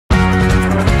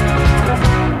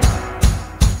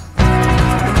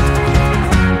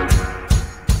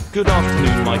Good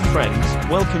afternoon, my friends.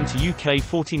 Welcome to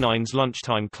UK49s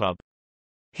Lunchtime Club.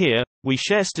 Here, we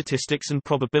share statistics and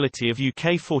probability of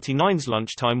UK49's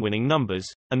lunchtime winning numbers,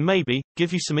 and maybe,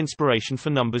 give you some inspiration for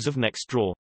numbers of next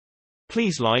draw.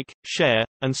 Please like, share,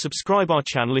 and subscribe our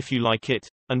channel if you like it,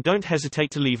 and don't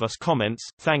hesitate to leave us comments,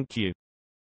 thank you.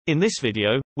 In this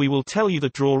video, we will tell you the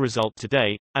draw result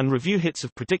today, and review hits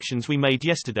of predictions we made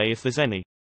yesterday if there's any.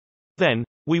 Then,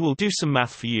 we will do some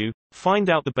math for you, find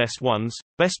out the best ones,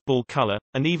 best ball color,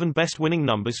 and even best winning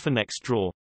numbers for next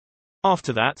draw.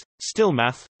 After that, still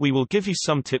math, we will give you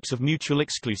some tips of mutual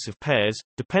exclusive pairs,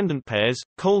 dependent pairs,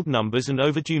 cold numbers and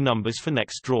overdue numbers for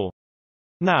next draw.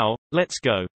 Now, let's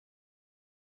go.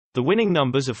 The winning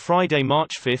numbers of Friday,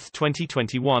 March 5,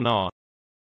 2021 are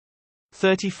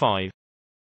 35,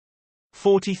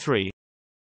 43,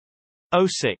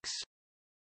 06,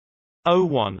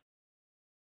 01,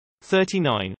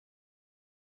 39,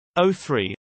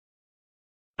 03,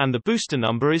 and the booster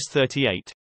number is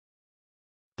 38.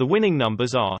 The winning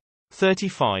numbers are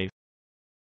 35,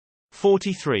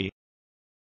 43,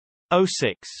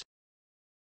 06,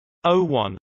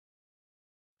 01,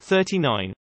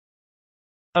 39,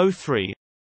 03,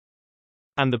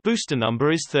 and the booster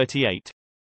number is 38.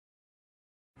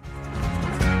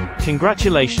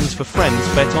 Congratulations for friends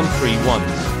bet on 3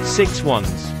 ones, 6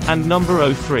 ones, and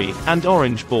number 03, and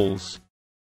orange balls.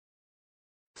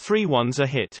 3 ones a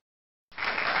hit.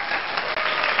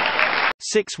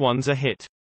 6 ones a hit.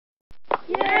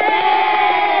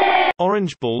 Yay!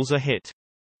 Orange balls a hit.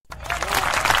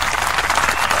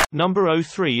 Number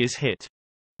 03 is hit.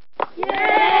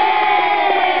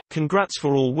 Yay! Congrats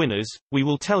for all winners. We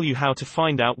will tell you how to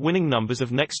find out winning numbers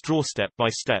of next draw step by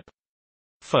step.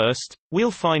 First,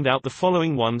 we'll find out the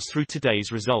following ones through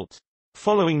today's result.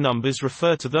 Following numbers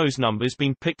refer to those numbers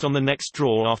being picked on the next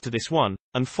draw after this one,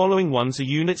 and following ones are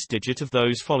units digit of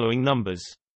those following numbers.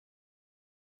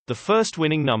 The first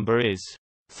winning number is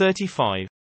 35.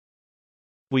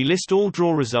 We list all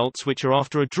draw results which are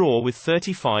after a draw with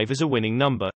 35 as a winning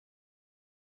number.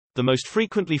 The most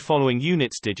frequently following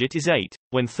units digit is 8,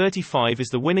 when 35 is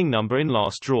the winning number in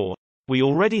last draw. We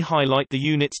already highlight the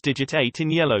units digit 8 in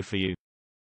yellow for you.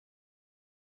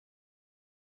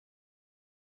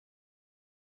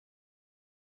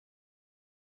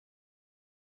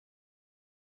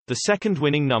 The second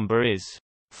winning number is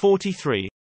 43.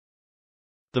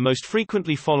 The most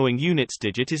frequently following units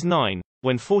digit is 9,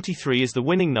 when 43 is the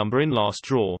winning number in last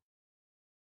draw.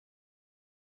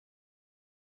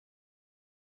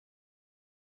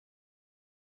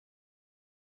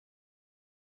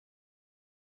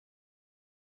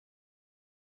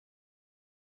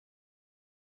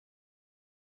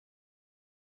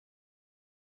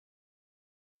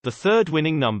 The third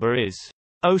winning number is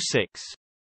 06.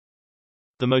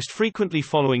 The most frequently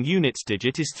following units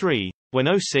digit is 3, when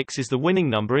 06 is the winning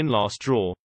number in last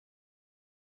draw.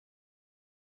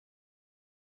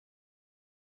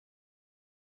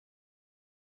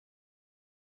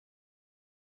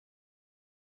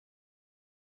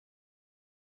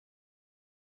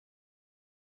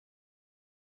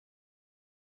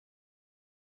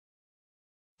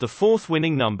 The fourth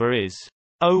winning number is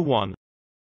 01.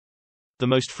 The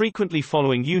most frequently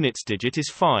following units digit is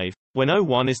 5, when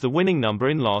 01 is the winning number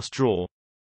in last draw.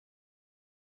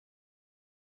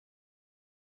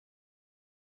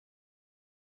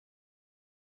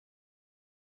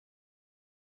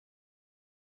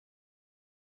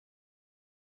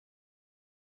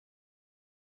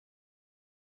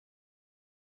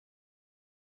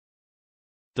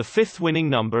 The fifth winning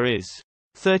number is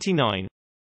 39.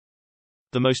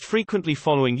 The most frequently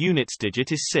following units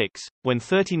digit is 6, when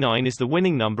 39 is the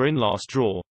winning number in last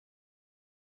draw.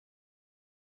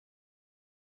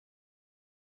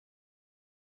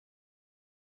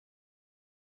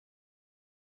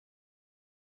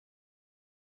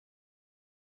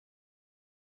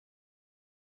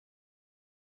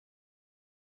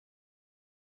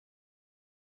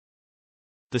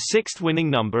 The sixth winning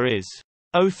number is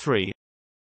 03.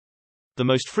 The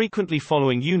most frequently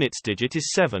following units digit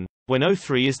is 7, when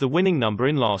 03 is the winning number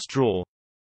in last draw.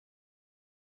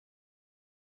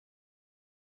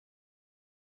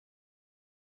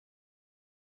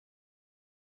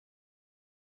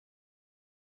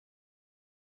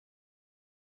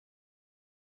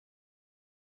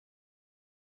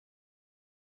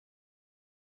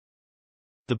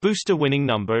 The booster winning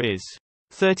number is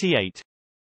 38.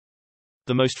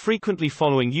 The most frequently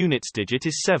following units digit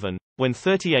is 7, when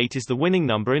 38 is the winning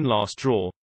number in last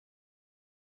draw.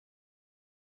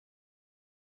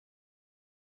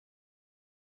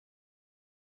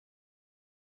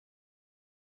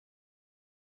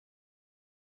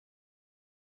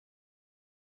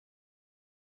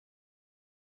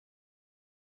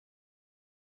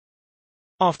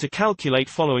 After calculate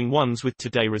following ones with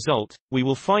today result, we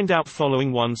will find out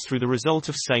following ones through the result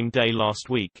of same day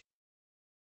last week.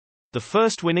 The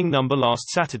first winning number last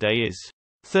Saturday is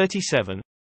 37.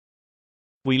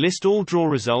 We list all draw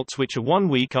results which are 1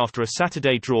 week after a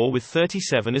Saturday draw with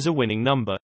 37 as a winning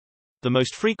number. The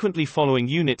most frequently following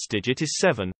units digit is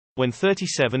 7, when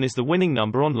 37 is the winning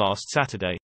number on last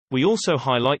Saturday. We also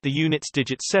highlight the units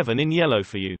digit 7 in yellow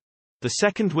for you. The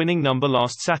second winning number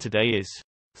last Saturday is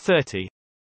 30.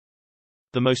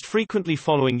 The most frequently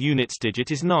following units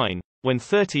digit is 9, when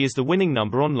 30 is the winning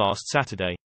number on last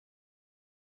Saturday.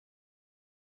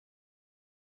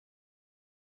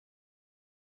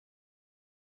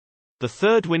 The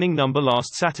third winning number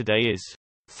last Saturday is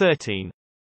 13.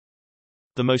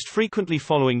 The most frequently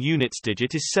following units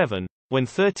digit is 7, when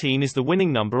 13 is the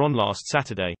winning number on last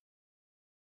Saturday.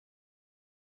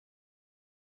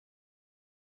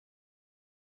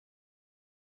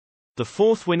 The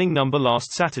fourth winning number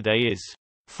last Saturday is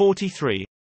 43.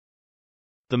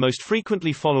 The most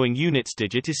frequently following units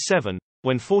digit is 7,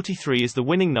 when 43 is the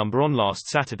winning number on last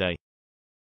Saturday.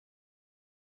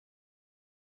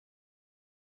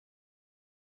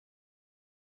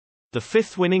 The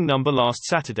fifth winning number last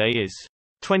Saturday is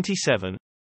 27.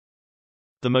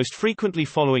 The most frequently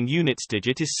following units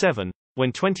digit is 7,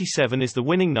 when 27 is the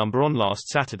winning number on last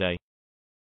Saturday.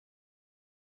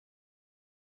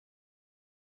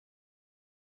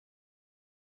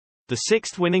 The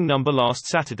sixth winning number last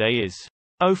Saturday is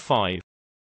 05.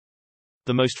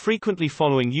 The most frequently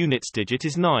following units digit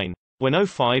is 9, when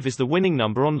 05 is the winning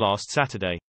number on last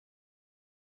Saturday.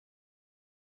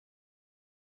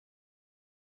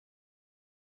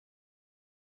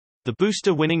 The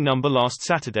booster winning number last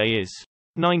Saturday is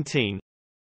 19.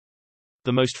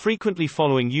 The most frequently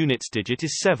following units digit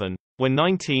is 7, when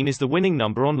 19 is the winning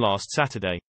number on last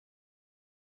Saturday.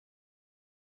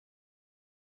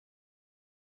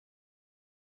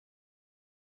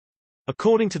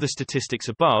 According to the statistics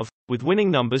above, with winning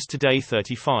numbers today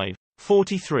 35,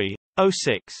 43,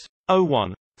 06,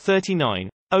 01, 39,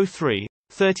 03,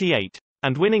 38,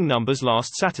 and winning numbers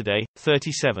last Saturday,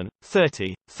 37,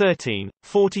 30, 13,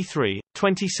 43,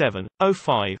 27,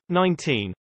 05,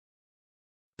 19.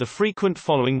 The frequent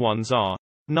following ones are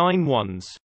 9 ones,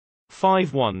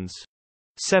 5 ones,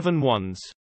 7 ones.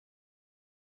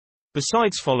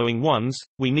 Besides following ones,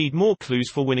 we need more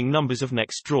clues for winning numbers of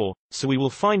next draw, so we will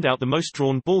find out the most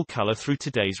drawn ball color through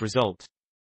today's result.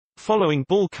 Following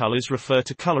ball colors refer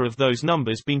to color of those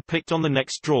numbers being picked on the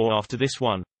next draw after this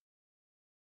one.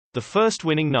 The first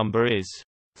winning number is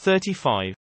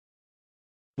 35.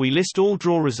 We list all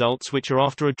draw results which are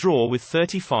after a draw with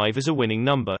 35 as a winning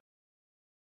number.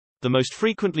 The most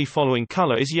frequently following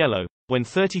color is yellow, when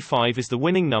 35 is the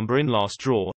winning number in last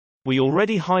draw. We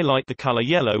already highlight the color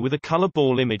yellow with a color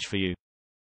ball image for you.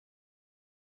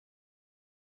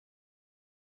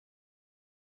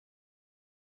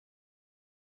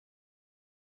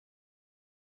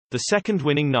 The second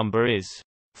winning number is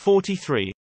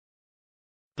 43.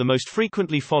 The most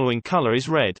frequently following color is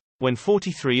red, when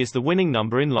 43 is the winning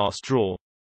number in last draw.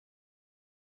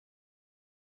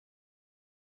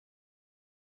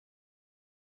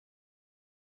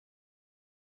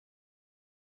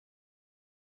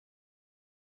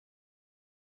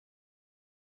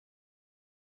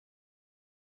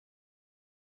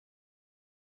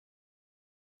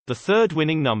 The third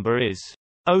winning number is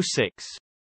 06.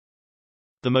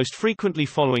 The most frequently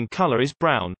following color is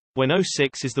brown, when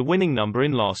 06 is the winning number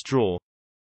in last draw.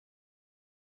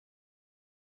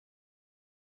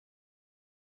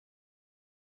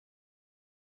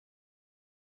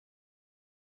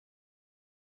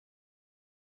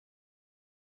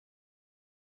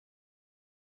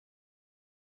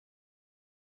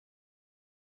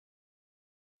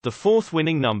 The fourth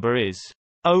winning number is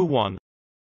 01.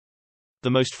 The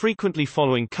most frequently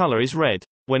following color is red,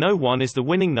 when 01 is the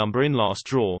winning number in last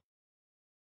draw.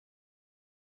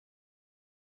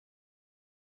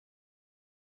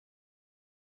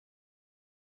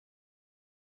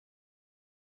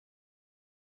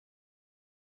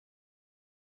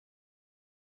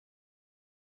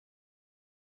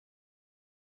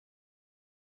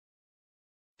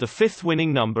 The fifth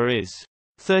winning number is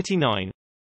 39.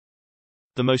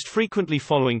 The most frequently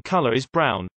following color is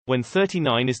brown, when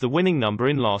 39 is the winning number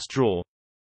in last draw.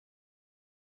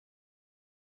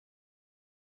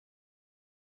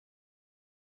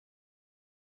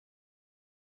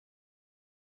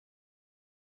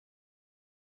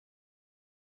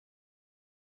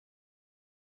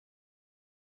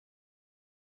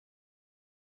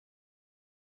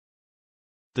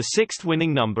 The sixth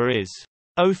winning number is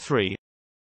 03.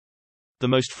 The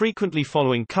most frequently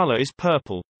following color is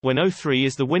purple, when 03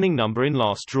 is the winning number in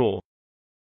last draw.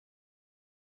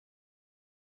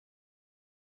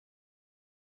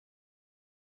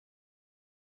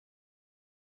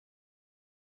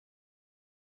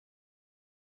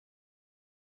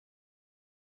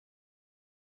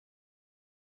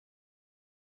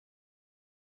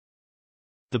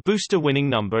 The booster winning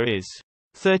number is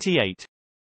 38.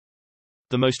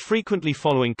 The most frequently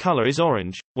following color is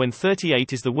orange, when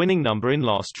 38 is the winning number in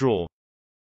last draw.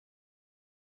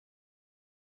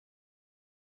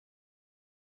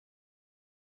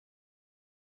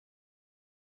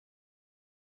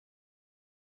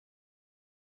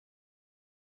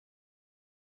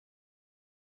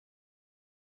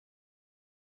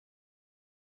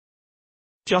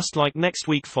 Just like next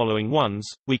week following ones,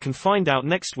 we can find out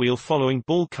next wheel following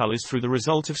ball colors through the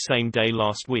result of same day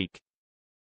last week.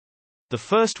 The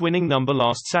first winning number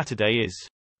last Saturday is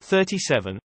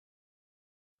 37.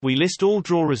 We list all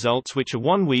draw results which are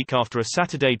 1 week after a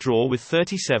Saturday draw with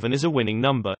 37 as a winning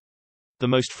number. The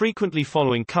most frequently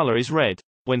following color is red,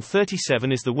 when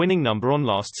 37 is the winning number on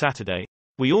last Saturday.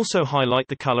 We also highlight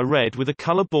the color red with a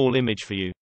color ball image for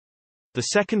you. The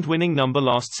second winning number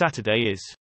last Saturday is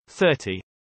 30.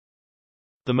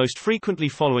 The most frequently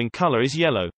following color is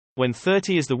yellow, when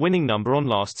 30 is the winning number on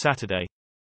last Saturday.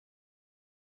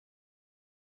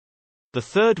 The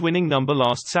third winning number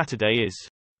last Saturday is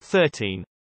 13.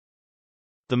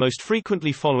 The most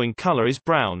frequently following color is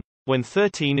brown, when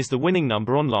 13 is the winning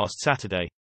number on last Saturday.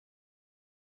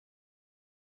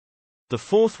 The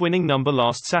fourth winning number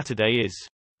last Saturday is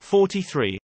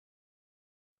 43.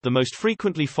 The most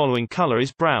frequently following color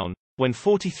is brown, when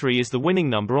 43 is the winning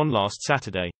number on last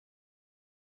Saturday.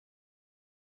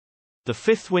 The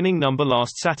fifth winning number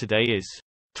last Saturday is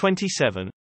 27.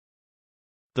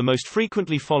 The most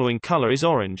frequently following color is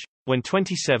orange, when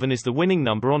 27 is the winning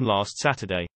number on last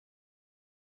Saturday.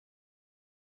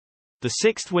 The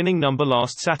sixth winning number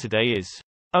last Saturday is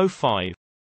 05.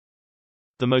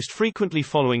 The most frequently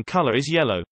following color is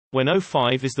yellow, when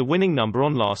 05 is the winning number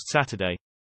on last Saturday.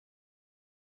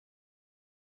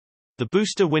 The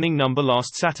booster winning number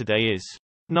last Saturday is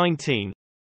 19.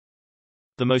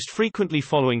 The most frequently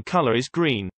following color is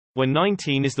green, when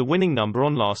 19 is the winning number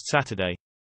on last Saturday.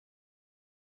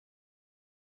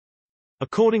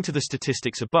 According to the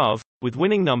statistics above, with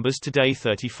winning numbers today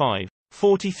 35,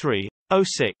 43,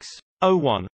 06,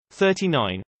 01,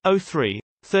 39, 03,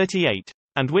 38,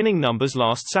 and winning numbers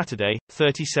last Saturday,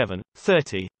 37,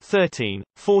 30, 13,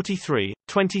 43,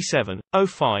 27,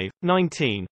 05,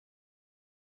 19.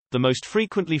 The most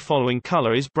frequently following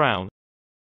color is brown.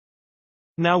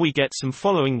 Now we get some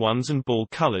following ones and ball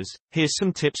colors. Here's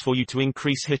some tips for you to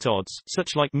increase hit odds,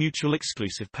 such like mutual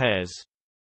exclusive pairs.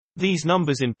 These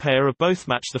numbers in pair are both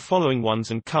match the following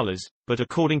ones and colors, but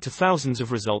according to thousands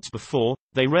of results before,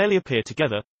 they rarely appear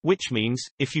together, which means,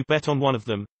 if you bet on one of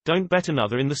them, don't bet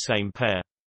another in the same pair.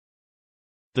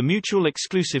 The mutual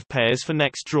exclusive pairs for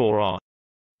next draw are: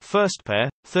 first pair,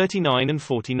 39 and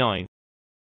 49.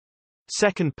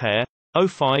 Second pair,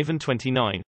 05 and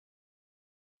 29.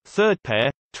 Third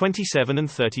pair, 27 and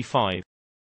 35.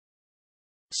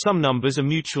 Some numbers are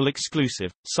mutual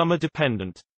exclusive, some are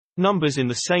dependent. Numbers in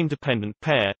the same dependent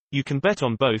pair, you can bet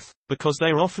on both, because they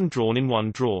are often drawn in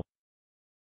one draw.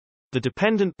 The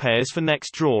dependent pairs for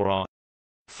next draw are: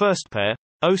 first pair,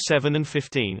 07 and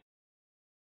 15.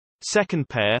 Second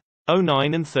pair,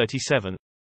 09 and 37.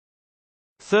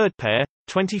 Third pair,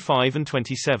 25 and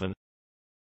 27.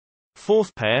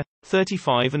 Fourth pair,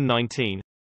 35 and 19.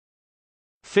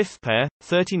 Fifth pair,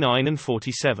 39 and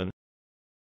 47.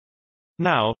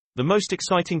 Now, the most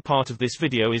exciting part of this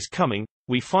video is coming.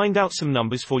 We find out some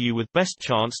numbers for you with best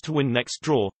chance to win next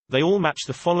draw. They all match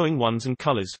the following ones and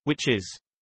colors, which is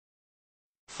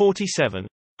 47,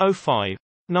 05,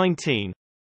 19.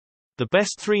 The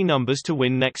best three numbers to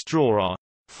win next draw are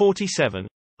 47,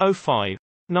 05,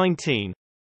 19.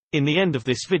 In the end of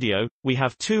this video, we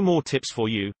have two more tips for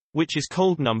you, which is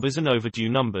cold numbers and overdue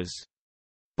numbers.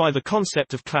 By the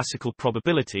concept of classical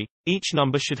probability, each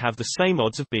number should have the same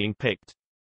odds of being picked.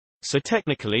 So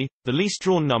technically, the least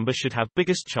drawn number should have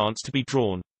biggest chance to be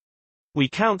drawn. We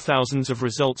count thousands of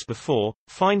results before,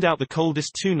 find out the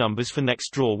coldest two numbers for next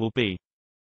draw will be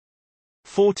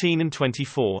 14 and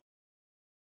 24.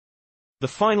 The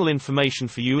final information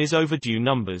for you is overdue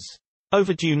numbers.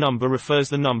 Overdue number refers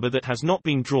the number that has not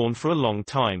been drawn for a long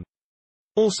time.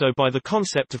 Also, by the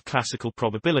concept of classical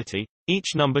probability,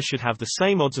 each number should have the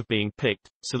same odds of being picked,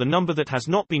 so the number that has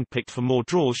not been picked for more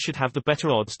draws should have the better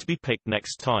odds to be picked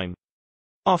next time.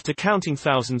 After counting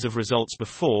thousands of results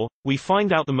before, we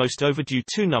find out the most overdue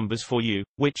two numbers for you,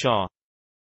 which are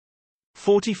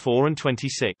 44 and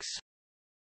 26.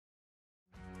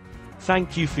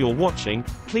 Thank you for your watching.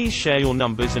 Please share your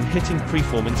numbers and hitting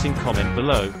performance in comment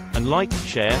below, and like,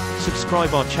 share,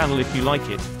 subscribe our channel if you like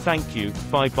it. Thank you.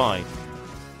 Bye bye.